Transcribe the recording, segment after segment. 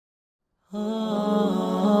റിജാലും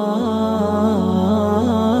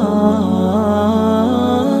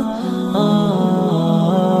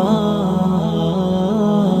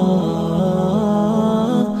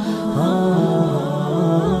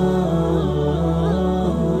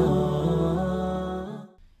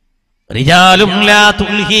ലാ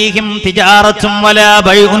തുൽഹീഹിം തിജാറത്തും വലാ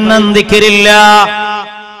ബൈഉൻ അൻ ദിക്രില്ലാഹ്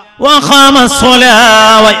വഖാമസ്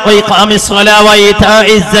സ്വലാഹ വഇഖാമിസ് സ്വലാഹ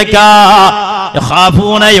വഇതാഇസ് സകാത്ത്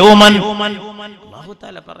യഖാഫൂന യൗമൻ. അല്ലാഹു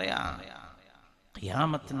തആല പറയാ,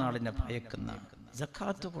 ഖിയാമത്ത് നാളിനെ ഭയക്കുന്ന,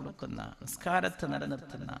 സകാത്ത് കൊടുക്കുന്ന, നിസ്കാരത്തെ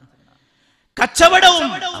നിലനിർത്തുന്ന, കച്ചവടവും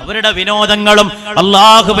അവരുടെ വിനോദങ്ങളും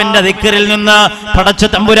അല്ലാഹുവിന്റെ ദിക്റിൽ നിന്ന് പടച്ച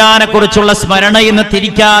തമ്പുരാനെ കുറിച്ചുള്ള സ്മരണയിൽ നിന്ന്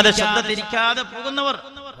തിരിക്കാതെ, ശ്രദ്ധ തിരിക്കാതെ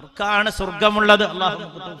പോകുന്നവർ ാണ് സ്വർഗമുള്ളത്. അല്ലാഹു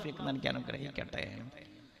നമുക്ക് തൗഫീഖ് നൽകാൻ അനുഗ്രഹിക്കട്ടെ.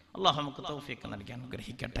 അല്ലാഹു നമുക്ക് തൗഫീഖ് നൽകാൻ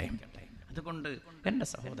അനുഗ്രഹിക്കട്ടെ. അതുകൊണ്ട് എൻ്റെ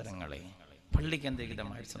സഹോദരങ്ങളെ, പള്ളി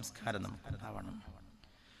കേന്ദ്രീകൃതമായ സംസ്കാരം നമുക്ക് ഉണ്ടാവണം.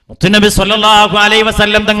 മുത്തുനബി സ്വല്ലല്ലാഹു അലൈഹി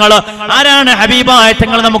വസല്ലം തങ്ങൾ ആരാണ്? ഹബീബായ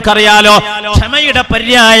തങ്ങൾ നമുക്കറിയാലോ. ക്ഷമയുടെ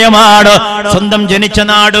പര്യായമാണ്. സ്വന്തം ജനിച്ച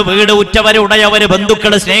നാട്, വീട്, ഉറ്റവര്, ഉടയവര്,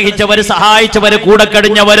 ബന്ധുക്കള്, സ്നേഹിച്ചവര്, സഹായിച്ചവര്, കൂടെ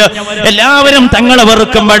കഴിഞ്ഞവര് എല്ലാവരും തങ്ങളെ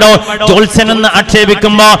വെറുക്കുമ്പോഴോ, ജോത്സ്യനെന്ന്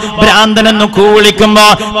ആക്ഷേപിക്കുമ്പോ, ഭ്രാന്തനെന്ന് കൂവിളിക്കുമ്പോ,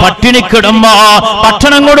 പട്ടിണിക്കിടുമ്പോ,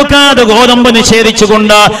 ഭക്ഷണം കൊടുക്കാതെ ഗോതമ്പ്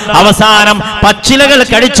നിഷേധിച്ചുകൊണ്ട് അവസാനം പച്ചിലകൾ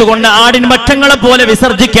കഴിച്ചുകൊണ്ട് ആടിൻ മറ്റങ്ങളെ പോലെ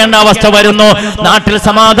വിസർജിക്കേണ്ട അവസ്ഥ വരുന്നു. നാട്ടിൽ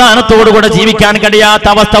സമാധാനത്തോടുകൂടെ ജീവിക്കാൻ കഴിയാത്ത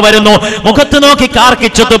അവസ്ഥ വരുന്നു. മുഖത്ത് നോക്കി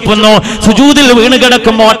കാർക്കിച്ചു തുപ്പുന്നു. സുജൂദിൽ വീണ്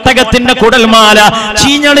കിടക്കുമ്പോ ഒട്ടകത്തിന്റെ കുടൽമാല,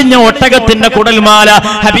 ചീഞ്ഞളിഞ്ഞ ഒട്ടകത്തിന്റെ കുടൽമാല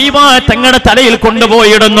ഹബീബായ തങ്ങളുടെ തലയിൽ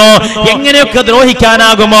കൊണ്ടുപോയിടുന്നു. എങ്ങനെയൊക്കെ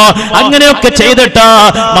ദ്രോഹിക്കാനാകുമോ? അങ്ങനെയൊക്കെ ചെയ്തിട്ട്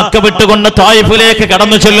മക്ക വിട്ടുകൊണ്ട് തായിഫിലേക്ക്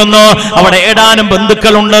കടന്നു ചെല്ലുന്നു. അവിടെ ഏടാനും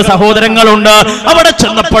ബന്ധുക്കളുണ്ട്, സഹോദരങ്ങളുണ്ട്. അവിടെ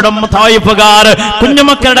ചെന്നപ്പോഴും തായിഫുകാർ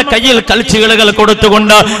കുഞ്ഞുമക്കളുടെ കയ്യിൽ കളിച്ചുകളുകൾ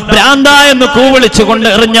കൊടുത്തുകൊണ്ട് ഭ്രാന്ത എന്ന് കൂവിളിച്ചുകൊണ്ട്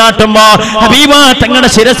എറിഞ്ഞാട്ടുമ്പോ ഹബീബായ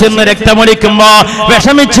തങ്ങളുടെ ശിരസിൽ നിന്ന് രക്തമൊലിക്കുമ്പോ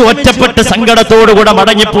വിഷമിച്ച് ഒറ്റപ്പെട്ട് സങ്കടത്തോടുകൂടെ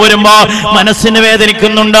മടങ്ങിപ്പോരുമ്പോ മനസ്സിന്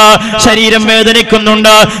വേദനിക്കുന്നുണ്ട്, ശരീരം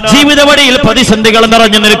വേദനിക്കുന്നുണ്ട്, ജീവിത വഴിയിൽ പ്രതിസന്ധികൾ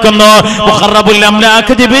നിറഞ്ഞു നിൽക്കുന്നു. മുഖറബുൽ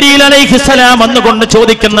അംലാഖ് ജിബ്രീൽ അലൈഹിസ്സലാം വന്നുകൊണ്ട്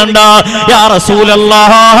ചോദിക്കുന്നുണ്ട്, യാ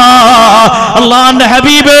റസൂലല്ലാഹ്, അല്ലാഹുവിന്റെ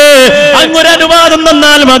ഹബീബേ, അങ്ങൊരു അനുവാദം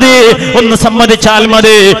തന്നാൽ മതി, ഒന്ന് സമ്മതിച്ചാൽ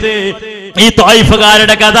മതി. ഈ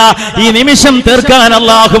ത്വായിഫുകാരുടെ കഥ ഈ നിമിഷം തീർക്കാൻ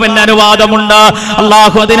അല്ലാഹുവിന്റെ അനുവാദമുണ്ട്.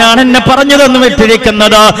 അല്ലാഹു അതിനാണ് എന്നെ പറഞ്ഞതെന്ന്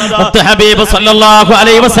വിട്ടിരിക്കുന്നത്. മുത്ത് ഹബീബ് സല്ലല്ലാഹു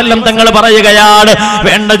അലൈഹി വസല്ലം തങ്ങൾ പറയുകയാണ്,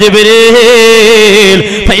 വേണ്ട ജിബ്രീൽ,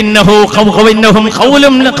 ഫഇന്നഹും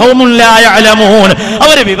ഖൗമുൻ ലാ യഅലമൂൻ,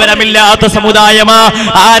 അവർ വിവരമില്ലാത്ത സമുദായമാ.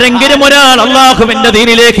 ആരെങ്കിലും ഒരാൾ അല്ലാഹുവിന്റെ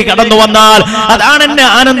ദീനിലേക്ക് കടന്നു വന്നാൽ അതാണ് എന്നെ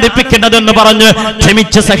ആനന്ദിപ്പിക്കുന്നതെന്ന് പറഞ്ഞ്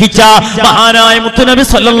ക്ഷമിച്ച് സഹിച്ച മഹാനായ മുത്തുനബി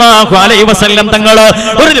സല്ലല്ലാഹു അലൈഹി വസല്ലം തങ്ങൾ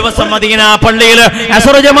ഒരു ദിവസം മദീന പള്ളിയിൽ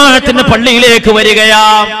അസ്ർ ജമാഅത്തിന്റെ പള്ളിയിലേക്ക് വരികയാ.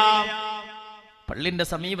 പള്ളിന്റെ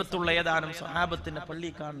സമീപത്തുള്ള ഏതാനും സ്വഹാബത്തിന്റെ പള്ളി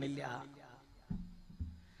കാണുന്നില്ല.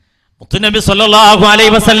 മുത്തുനബി സല്ലല്ലാഹു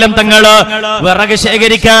അലൈഹി വസല്ലം തങ്ങൾ വിറക്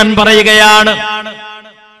ശേഖരിക്കാൻ പറയുകയാണ്.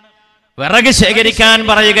 വിറക് ശേഖരിക്കാൻ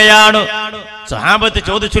പറയുകയാണ്. സ്വഹാബത്ത്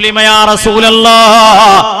ചോദിച്ചു, ലിമയാ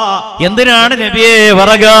റസൂലല്ലാഹ്, എന്തിനാണ് നബിയേ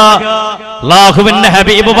വിറക്? അല്ലാഹുവിന്റെ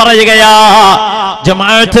ഹബീബ് പറയുകയാ,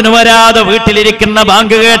 ജമാഅത്തിന് വരാതെ വീട്ടിലിരിക്കുന്ന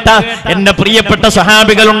ബാങ്ക് കേട്ട എന്റെ പ്രിയപ്പെട്ട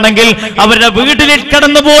സ്വഹാബികൾ ഉണ്ടെങ്കിൽ അവരുടെ വീട്ടിൽ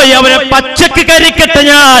കടന്നുപോയി അവരെ പച്ചക്ക് കരിക്കട്ടെ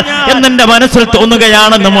ഞാൻ എന്നെന്റെ മനസ്സിൽ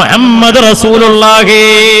തോന്നുകയാണെന്ന് മുഹമ്മദ് റസൂലുള്ളാഹി.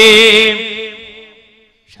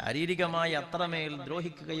 ശാരീരികമായി അത്രമേൽ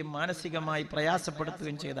ദ്രോഹിക്കുകയും മാനസികമായി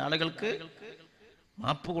പ്രയാസപ്പെടുത്തുകയും ചെയ്ത ആളുകൾക്ക്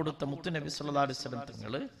മാപ്പ് കൊടുത്ത മുത്തുനബി സല്ലല്ലാഹു അലൈഹി വസല്ലം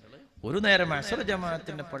തങ്ങൾ ഒരു നേരം അസ്ർ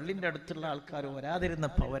ജമാഅത്തിന്റെ പള്ളിന്റെ അടുത്തുള്ള ആൾക്കാർ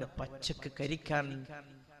വരാതിരുന്നപ്പോൾ അവരെ പച്ചക്ക് കരിക്കാൻ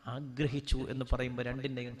ആഗ്രഹിച്ചു എന്ന് പറയുമ്പോൾ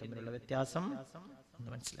രണ്ടിന്റെയും തമ്മിലുള്ള വ്യത്യാസം ഒന്ന്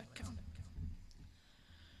മനസ്സിലാക്കാം.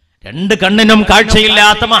 രണ്ട് കണ്ണിനും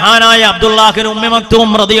കാഴ്ചയില്ലാത്ത മഹാനായ അബ്ദുല്ലാഹിബ്നു ഉമ്മി മക്തൂം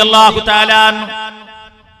റളിയല്ലാഹു തആല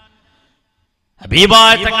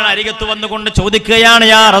ഹബീബായ തങ്ങൾ അരികത്ത് വന്നുകൊണ്ട് ചോദിക്കുകയാണ്,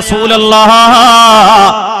 യാ റസൂലല്ലാഹ്,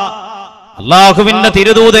 അല്ലാഹുവിന്റെ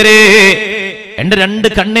തിരുദൂതരെ, എന്റെ രണ്ട്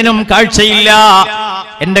കണ്ണിനും കാഴ്ചയില്ല,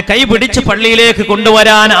 എന്റെ കൈ പിടിച്ച് പള്ളിയിലേക്ക്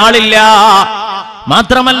കൊണ്ടുവരാൻ ആളില്ല,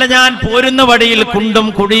 മാത്രമല്ല ഞാൻ പോരുന്ന വഴിയിൽ കുണ്ടും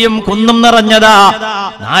കുഴിയും കുന്നും നിറഞ്ഞതാ,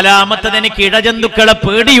 നാലാമത്തത് എനിക്ക് ഇഴജന്തുക്കളെ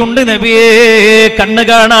പേടിയുണ്ട് നബിയേ, കണ്ണ്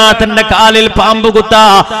കാണാത്തന്റെ കാലിൽ പാമ്പ് കുത്താ,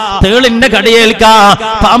 തേളിന്റെ കടിയേൽക്കാ,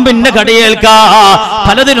 പാമ്പിന്റെ കടിയേൽക്കാ,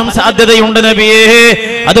 പലതിനും സാധ്യതയുണ്ട് നബിയേ,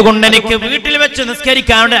 അതുകൊണ്ട് എനിക്ക് വീട്ടിൽ വെച്ച്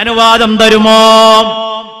നിസ്കരിക്കാനുള്ള അനുവാദം തരുമോ?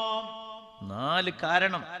 4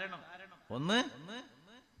 കാരണം. ഒന്ന്,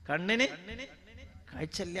 കണ്ണിന്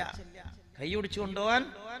കാഴ്ചയില്ല, കൈ ഒടിച്ചു കൊണ്ടുപോവാൻ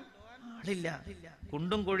ആളില്ല,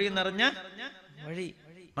 കുണ്ടും കുഴിയും നിറഞ്ഞ വഴി,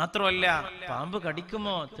 മാത്രമല്ല പാമ്പ്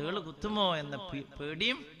കടിക്കുമോ തേള് കുത്തുമോ എന്ന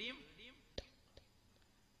പേടിയും.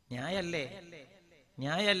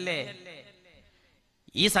 ന്യായല്ലേ?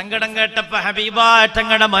 ഈ സങ്കടം കേട്ടപ്പോ ഹബീബായ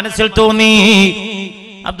തങ്ങളുടെ മനസ്സിൽ തോന്നി,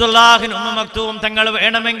 അബ്ദുല്ലാഹിബ്നു ഉമ്മ മക്തൂം തങ്ങൾ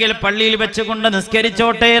വേണമെങ്കിൽ പള്ളിയിൽ വെച്ചുകൊണ്ട്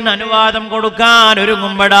നിസ്കരിച്ചോട്ടെ എന്ന് അനുവാദം കൊടുക്കാൻ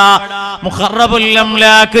ഒരുങ്ങുമ്പടാ മുഖറബുൽ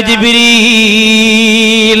അംലാക്ക്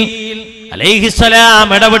ജിബ്രീൽ അലൈഹിസ്സലാം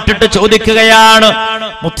ഇടപെട്ടിട്ട് ചോദിക്കുകയാണ്.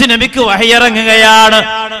 മുത്തുനബിക്ക് വഹി ഇറങ്ങുകയാണ്.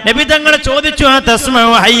 നബി തങ്ങൾ ചോദിച്ചു,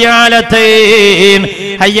 തസ്മഉ ഹയ്യ അലത്തൈൻ,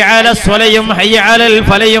 ഹയ്യ അലസ്വലയും ഹയ്യ അലൽ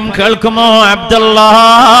ഫലയും കേൾക്കുമോ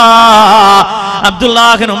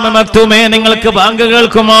അബ്ദുല്ലാഹിബ്നു ഉമ്മ മക്തൂമേ, നിങ്ങൾക്ക് ബാങ്ക്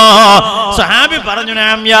കേൾക്കുമോ? സഹാബി പറഞ്ഞു,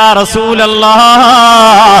 നഅം യാ റസൂലല്ലാഹ്,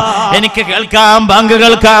 എനിക്ക് കേൾക്കാം, ബാങ്ക്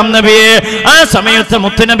കേൾക്കാം നബിയേ. ആ സമയത്ത്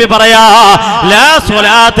മുത്തുനബി പറയാ, ലാ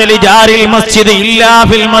സ്വലാത്ത ലിജാരിൽ മസ്ജിദ് ഇല്ലാ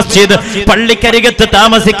ഫിൽ മസ്ജിദ്, പള്ളിക്കരികത്ത്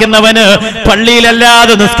താമസിക്കുന്നവന്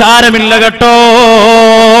പള്ളിയിലല്ലാതെ നിസ്കാരമില്ല കേട്ടോ.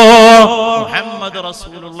 മുഹമ്മദ്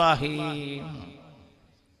റസൂലുള്ളാഹി.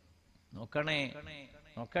 നോക്കണേ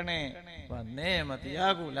വന്നേ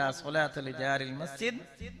മതിയാകൂ. ലാ സ്വലാത്ത ലിജാരിൽ മസ്ജിദ്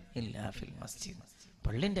ഇല്ലാ ഫിൽ മസ്ജിദ്,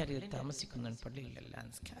 പള്ളിന്റെ അരികിൽ താമസിക്കുന്നവൻ പള്ളിയിലല്ല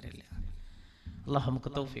നിസ്കാരമില്ല. അല്ലാഹു നമുക്ക്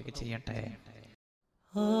തൗഫീഖ് ചെയ്യട്ടെ.